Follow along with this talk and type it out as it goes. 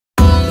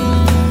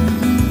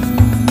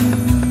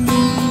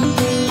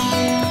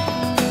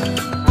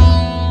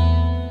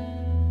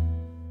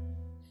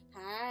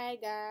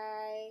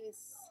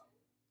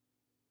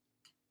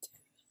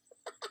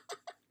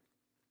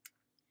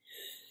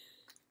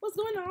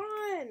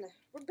on?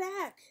 We're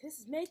back. This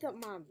is Makeup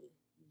Mommy.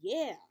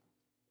 Yeah.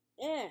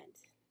 And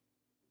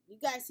you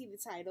guys see the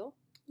title.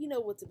 You know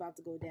what's about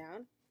to go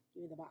down.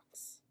 Give me the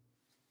box.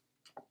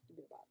 Give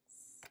me the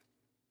box.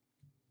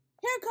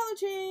 Hair color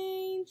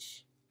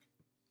change.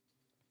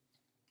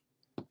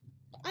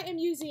 I am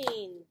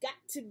using Got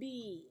To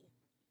Be.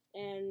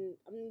 And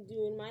I'm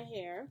doing my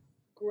hair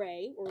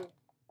gray or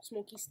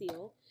smoky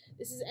steel.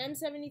 This is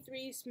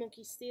M73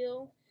 Smoky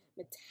Steel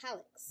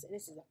Metallics. And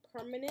this is a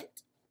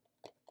permanent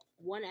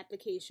one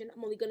application.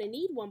 I'm only going to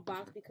need one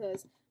box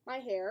because my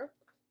hair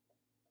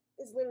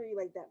is literally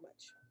like that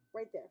much.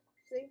 Right there.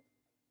 See?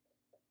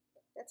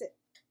 That's it.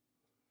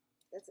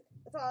 That's it.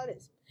 That's all it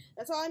is.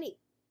 That's all I need.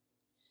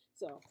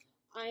 So,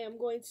 I am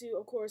going to,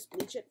 of course,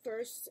 bleach it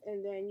first.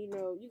 And then, you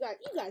know, you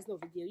guys know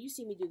the deal. You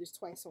see me do this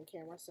twice on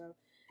camera. So,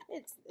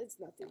 it's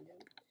nothing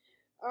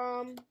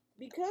new.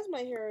 Because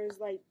my hair is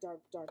like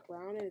dark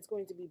brown and it's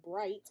going to be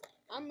bright,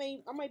 I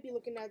might be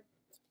looking at,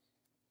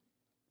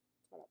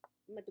 hold up,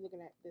 I might be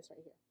looking at this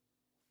right here.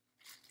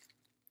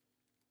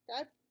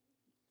 Okay?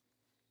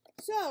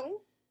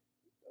 So,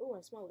 oh,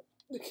 I smell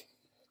it.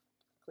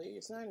 Clear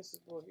your sinuses,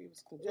 boy, if you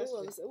was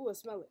congested. Ooh, I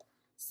smell it.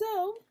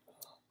 So,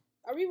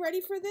 are we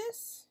ready for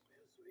this?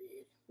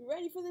 You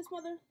ready for this,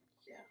 mother?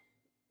 Yeah.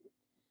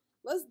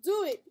 Let's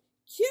do it.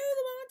 Cue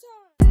the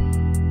montage.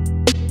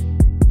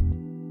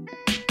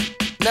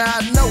 Now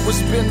I know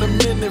it's been a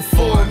minute,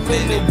 for a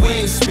minute we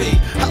ain't speak.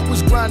 I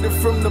was grinding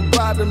from the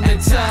bottom at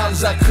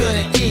times I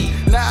couldn't eat.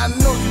 Now I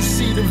know you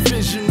see the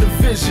vision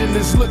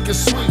is looking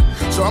sweet.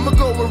 So I'ma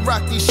go and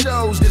rock these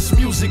shows, this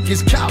music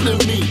is calling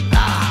me.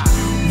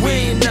 We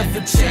ain't never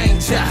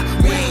change, we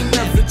ain't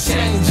never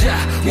change,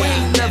 we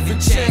ain't never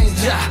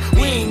change,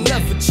 we ain't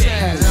never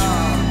change.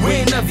 We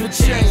ain't never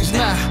change,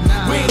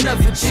 nah. We ain't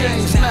never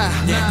change, nah.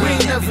 We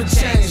ain't never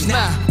change,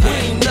 nah. We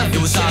ain't never change.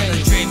 It was all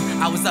a dream.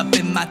 I was up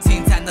in my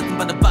teens, had nothing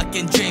but a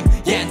fucking dream.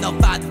 Yeah, no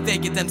father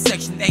figure, them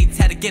Section 8s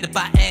had to get it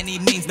by any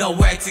means,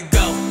 nowhere to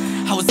go.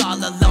 I was all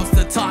alone,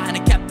 still taught, and I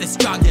kept it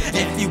strong.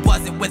 If you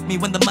wasn't with me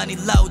when the money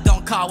low,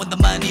 don't call when the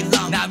money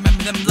low. Now I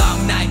remember them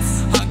long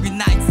nights, hungry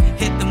nights,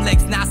 hit them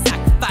legs, now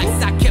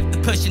sacrifice. I kept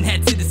it pushing,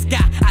 head to the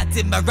sky. I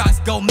did my wrongs,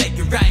 go make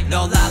it right.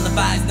 No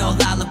lullabies, no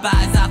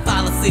lullabies. I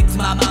fall asleep to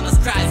my mama's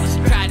cries. When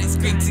she cried and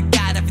screamed to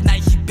God every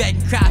night, she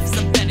begged and cried for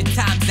some better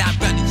times. Now I'm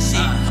running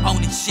shit,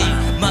 owning shit.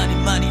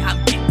 Money,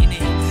 I'm getting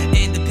it.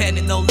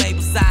 Independent, no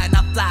label sign.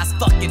 I'm fly as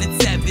fucking,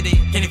 it's evident.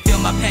 Can you feel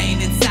my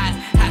pain inside?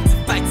 Had to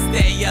fight to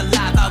stay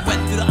alive. I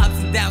went through the ups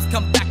and downs,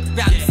 come back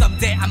around.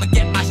 Someday I'ma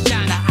get my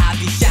shine. Now I'll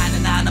be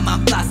shining on them,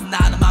 I'm flossing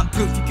on them. I'm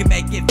proof you can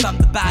make it from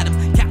the bottom.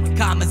 Counting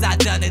commas, I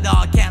done it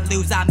all. Can't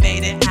lose, I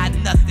made it out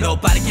of nothing.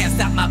 Nobody can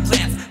stop my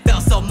plans.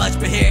 Felt so much,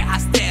 but here I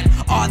stand.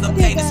 All the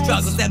pain and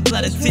struggles and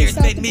blood and tears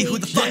made me who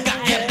the fuck I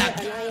am now.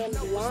 And I am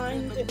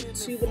blind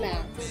to the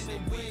max.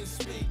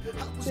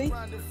 See?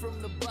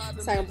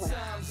 Second play.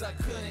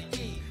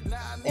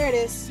 There it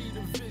is.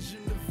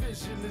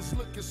 This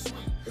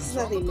is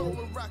nothing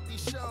new.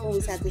 I've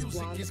always had this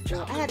blonde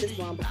before. I had this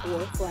blonde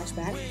before,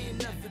 flashback.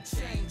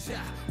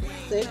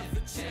 See?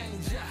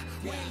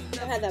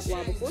 I had that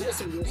blonde before. This was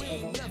some years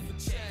ago.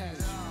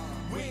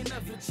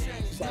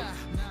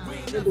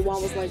 Like, the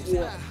one was like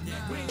what?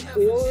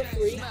 4 or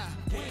 3?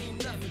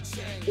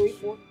 3,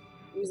 4?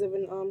 It was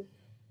even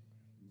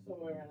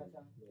Somewhere around that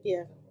time.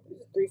 yeah,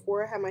 3,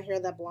 4. I had my hair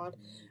that blonde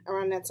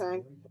around that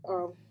time.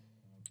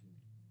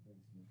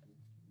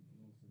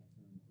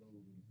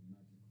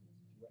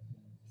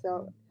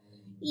 So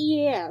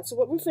yeah, so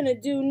what we're finna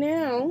do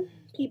now,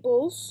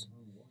 peoples,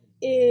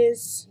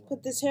 is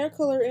put this hair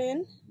color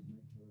in.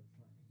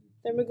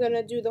 Then we're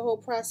gonna do the whole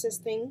process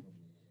thing,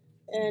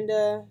 and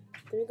then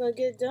we're gonna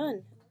get it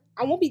done.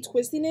 I won't be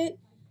twisting it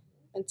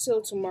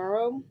until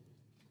tomorrow.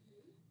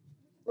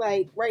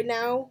 Like right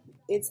now,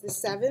 it's the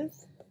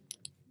 7th.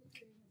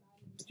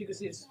 But you can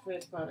see it's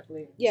finished product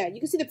later. Yeah, you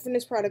can see the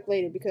finished product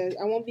later because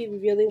I won't be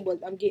revealing what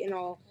I'm getting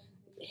all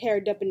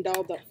haired up and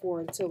dolled up for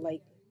until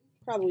like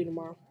probably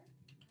tomorrow.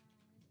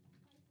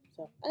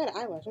 So I got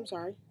an eyelash. I'm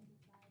sorry.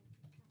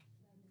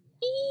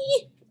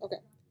 Okay,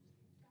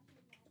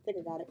 I think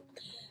I got it.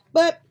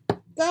 But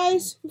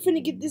guys, we're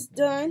finna get this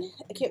done.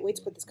 I can't wait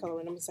to put this color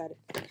in. I'm excited.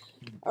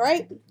 All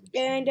right,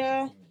 and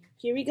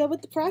here we go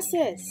with the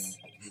process.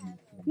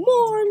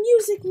 More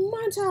music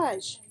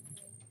montage.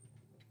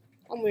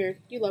 I'm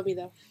weird. You love me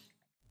though.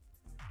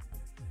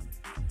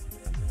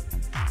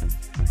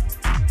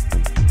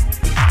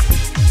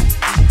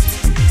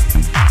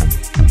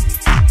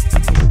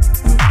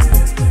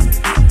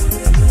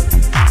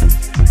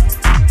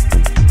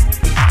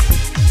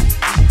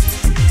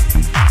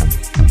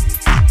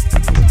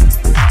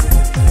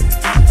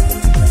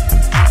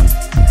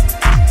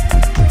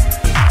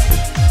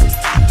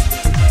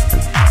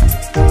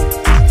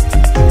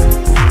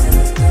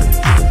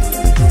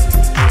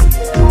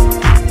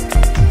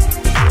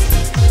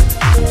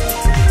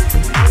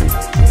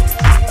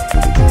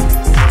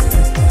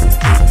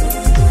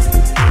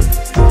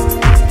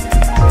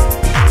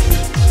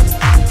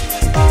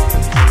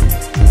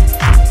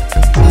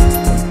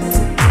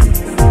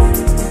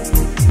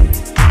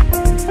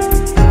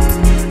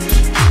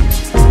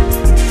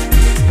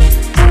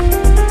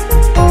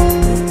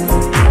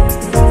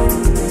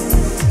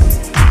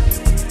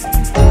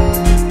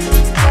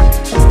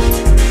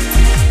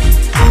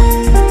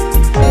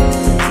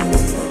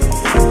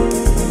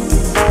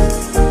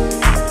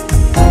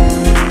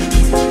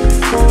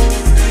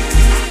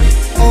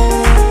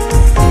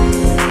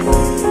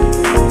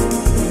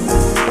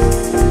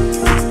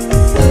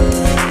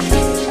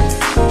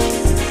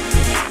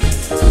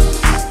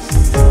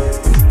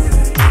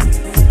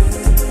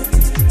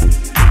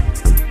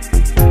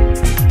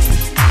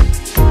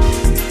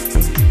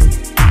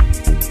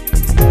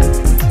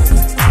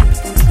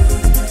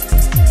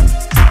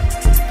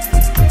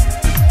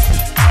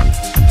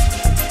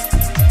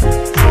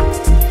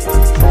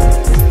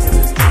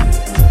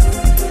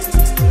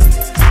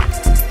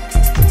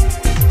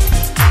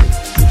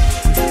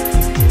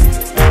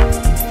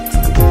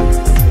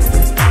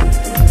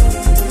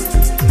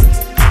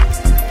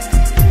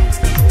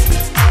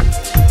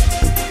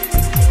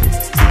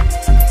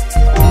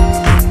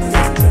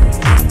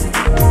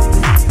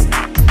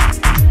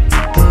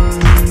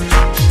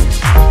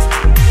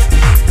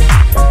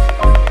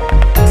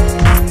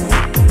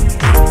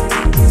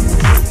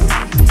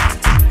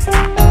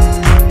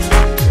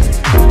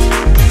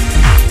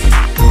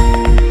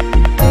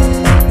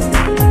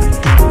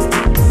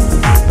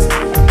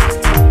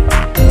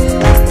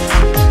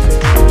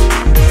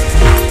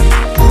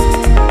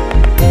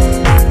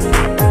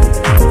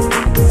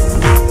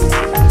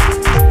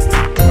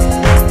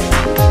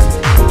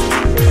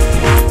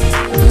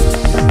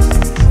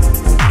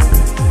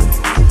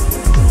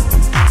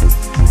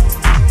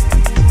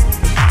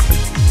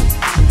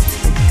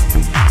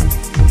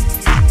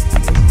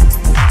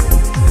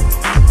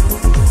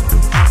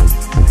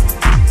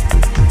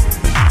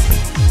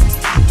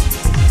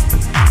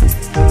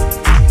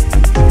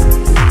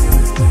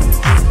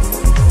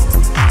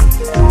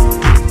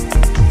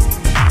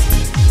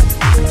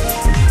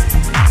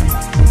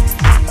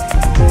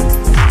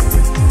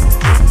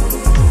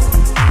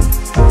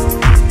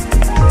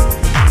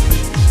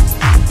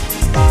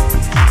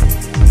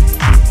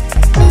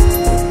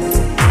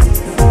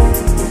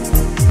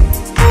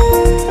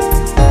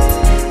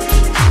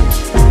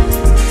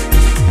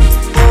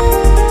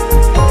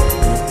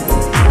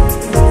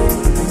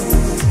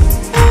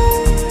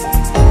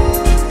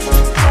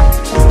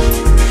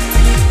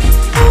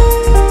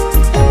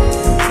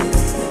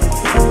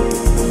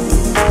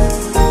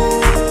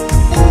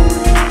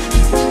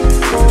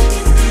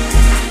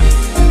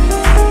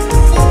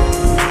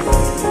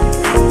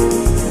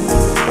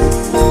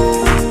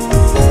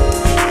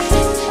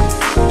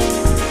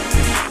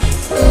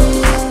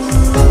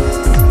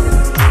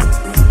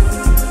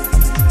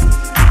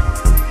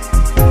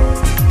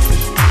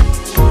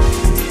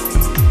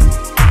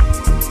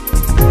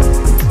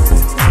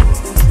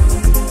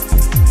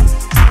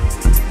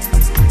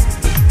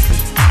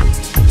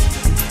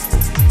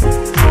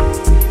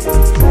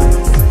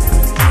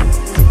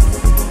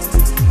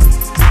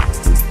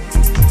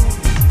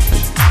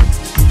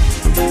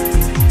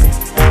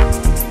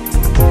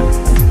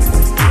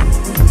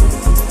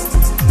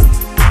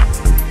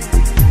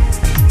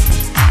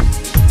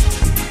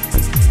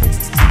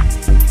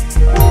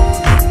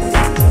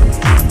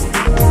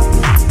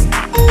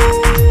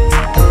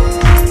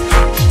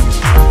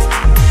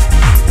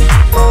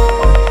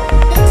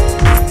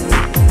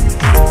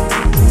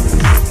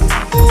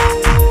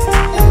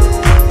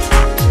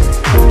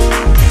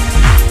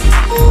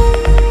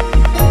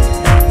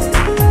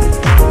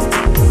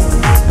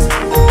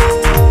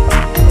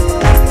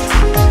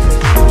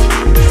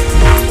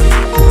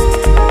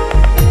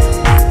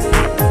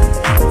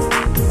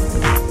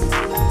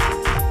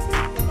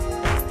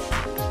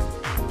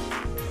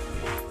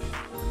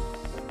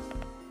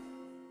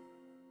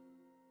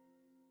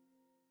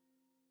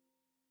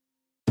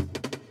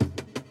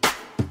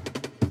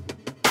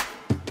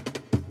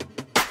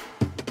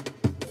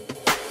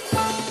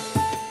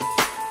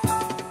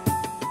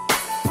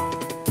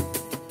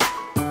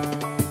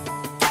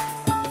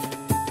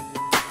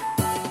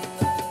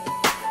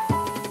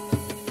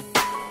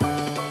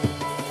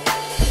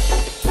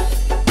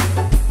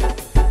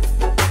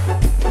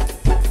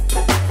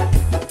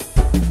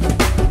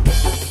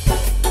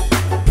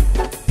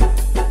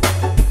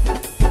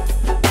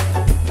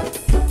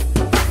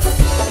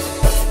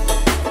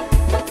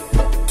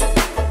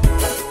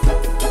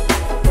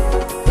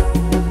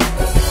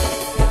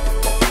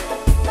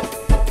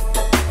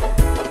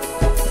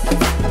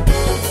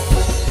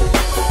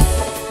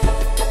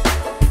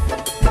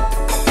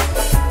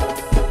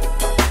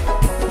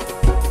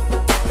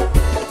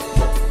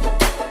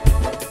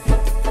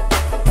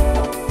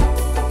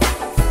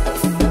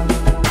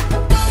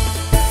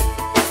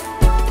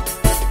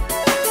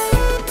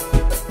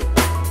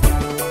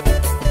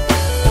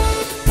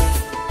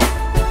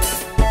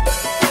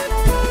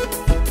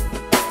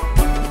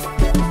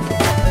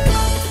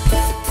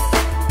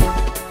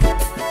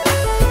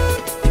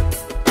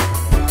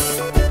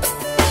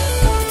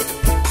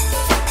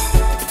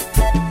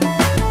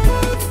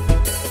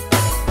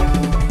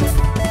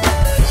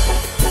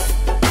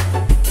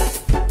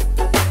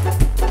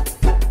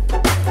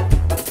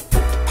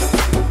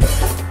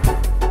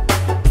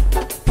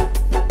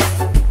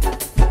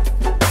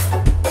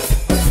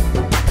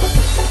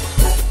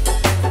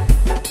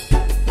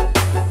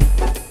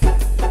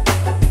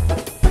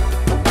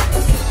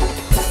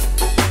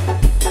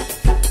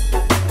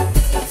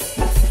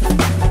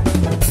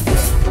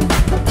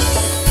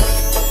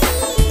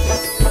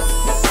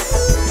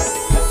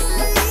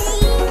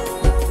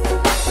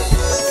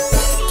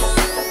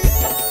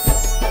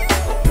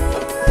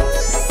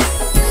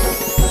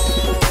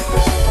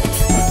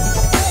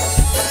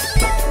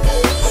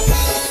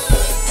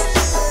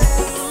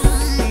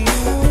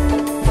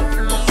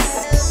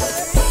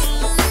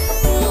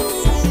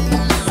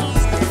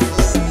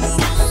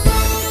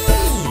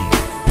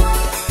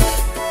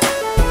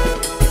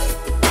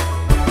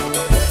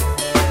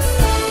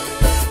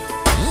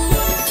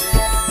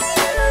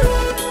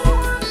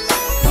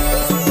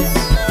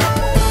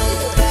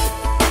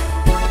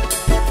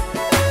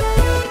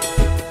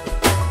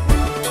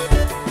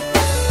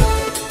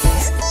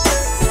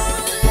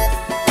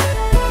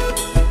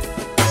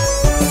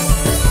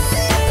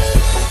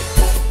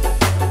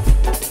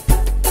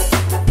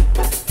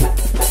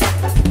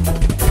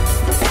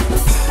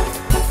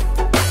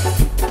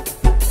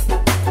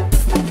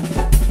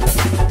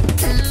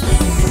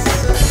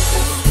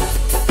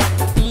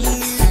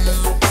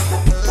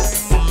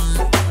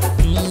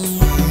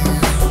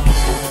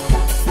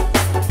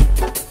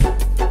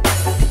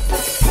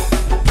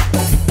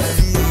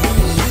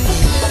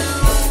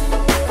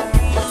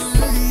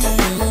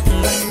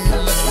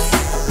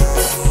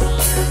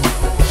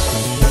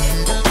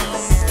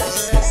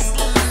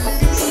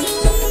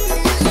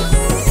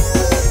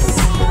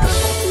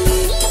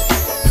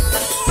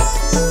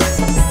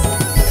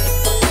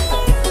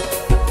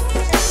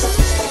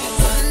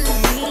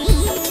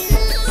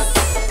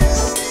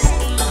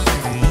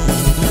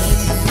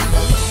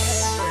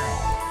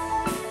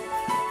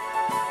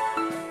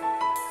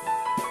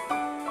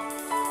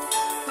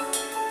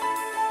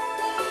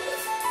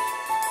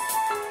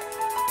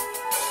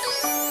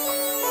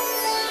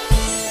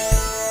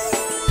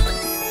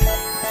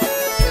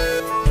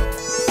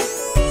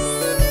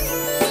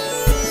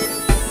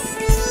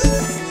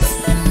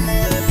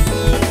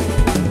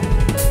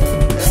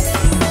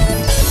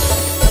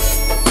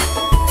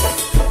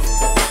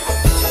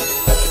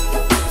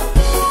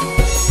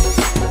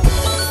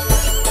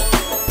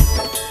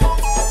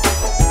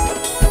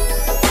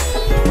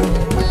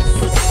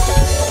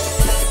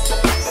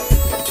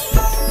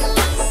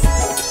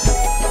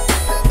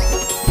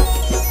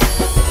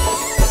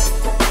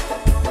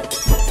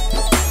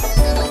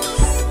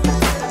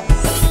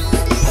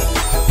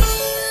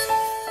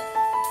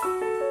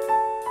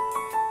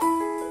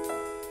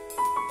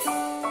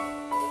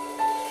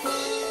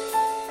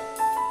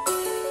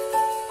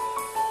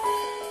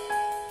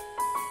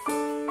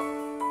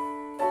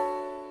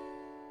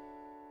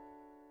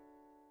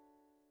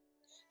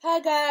 Hi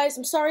guys,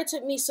 I'm sorry it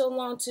took me so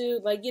long to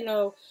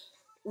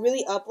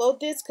really upload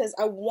this because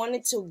I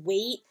wanted to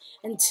wait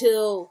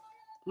until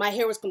my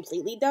hair was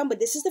completely done, but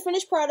this is the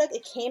finished product.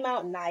 It came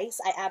out nice.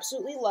 I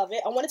absolutely love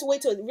it. I wanted to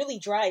wait till it really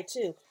dried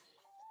too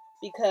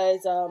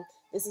because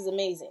this is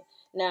amazing.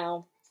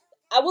 Now,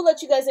 I will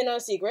let you guys in on a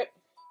secret.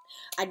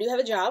 I do have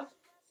a job.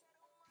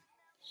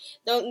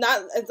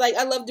 It's like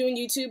I love doing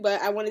YouTube,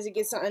 but I wanted to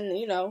get something,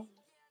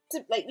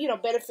 to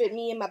benefit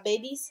me and my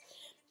babies.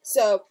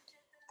 So,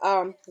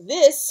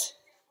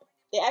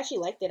 they actually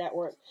liked it at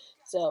work.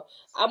 So,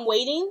 I'm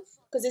waiting,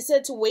 because it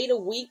said to wait a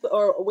week,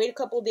 or wait a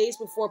couple of days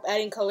before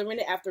adding color in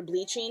it after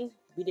bleaching.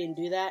 We didn't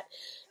do that,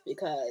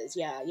 because,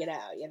 yeah,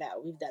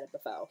 we've done it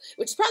before.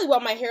 Which is probably why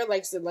my hair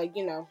likes to,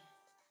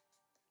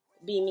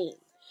 be mean.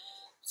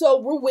 So,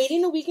 we're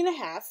waiting a week and a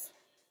half.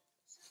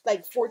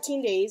 Like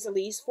 14 days, at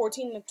least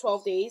 14 to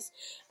 12 days,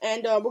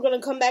 and we're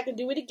gonna come back and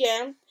do it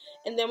again.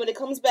 And then when it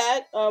comes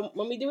back,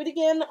 when we do it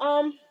again,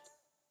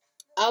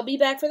 I'll be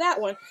back for that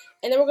one.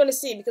 And then we're gonna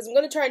see, because I'm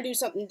gonna try and do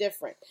something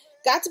different.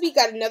 Got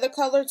another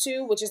color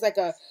too, which is like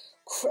a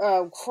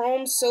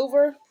chrome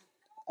silver,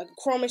 a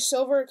chromish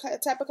silver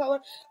type of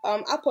color.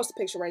 I'll post a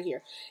picture right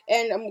here,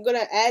 and I'm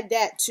gonna add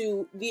that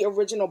to the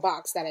original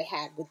box that I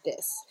had with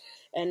this.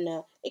 And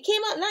it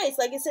came out nice.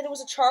 Like I said, it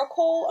was a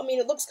charcoal. I mean,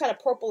 it looks kind of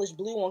purplish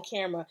blue on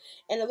camera,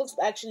 and it looks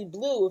actually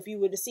blue if you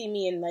were to see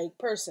me in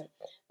person.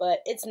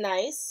 But it's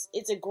nice.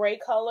 It's a gray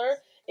color.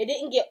 It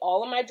didn't get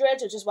all of my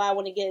dreads, which is why I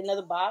want to get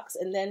another box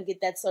and then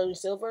get that sterling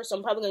silver. So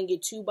I'm probably going to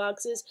get 2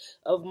 boxes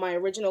of my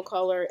original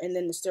color and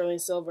then the sterling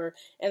silver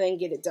and then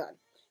get it done.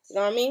 You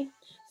know what I mean?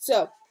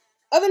 So,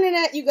 other than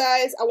that, you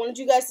guys, I wanted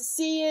you guys to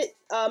see it.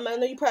 I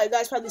know you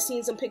guys probably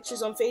seen some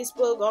pictures on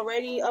Facebook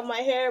already of my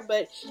hair,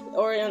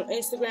 or on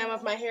Instagram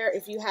of my hair.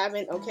 If you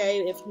haven't, okay.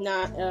 If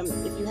not,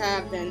 if you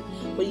have, then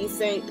what do you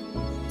think?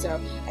 So,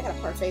 I got a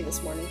parfait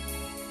this morning.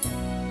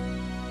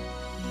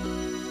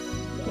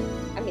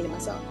 I made it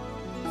myself.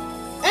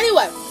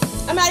 Anyway,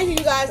 I'm out of here,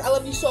 you guys. I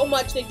love you so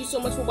much. Thank you so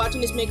much for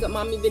watching this Makeup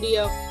Mommy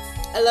video.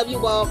 I love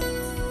you all.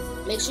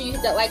 Make sure you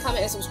hit that like,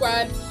 comment, and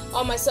subscribe.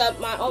 All my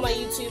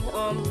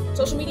YouTube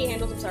social media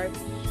handles. I'm sorry,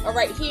 are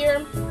right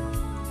here.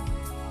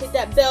 Hit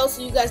that bell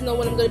so you guys know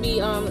when I'm gonna be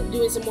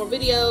doing some more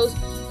videos,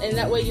 and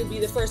that way you'll be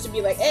the first to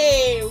be like,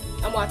 "Hey,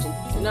 I'm watching."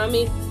 You know what I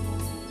mean?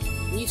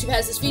 YouTube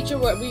has this feature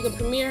where we can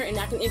premiere, and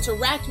I can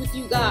interact with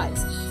you guys.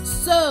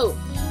 So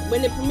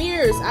when it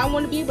premieres, I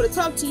want to be able to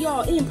talk to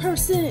y'all in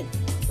person.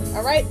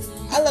 All right?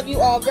 I love you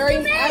all very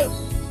much.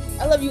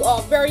 I love you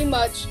all very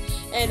much.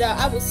 And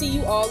I will see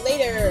you all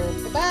later.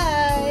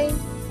 Bye-bye.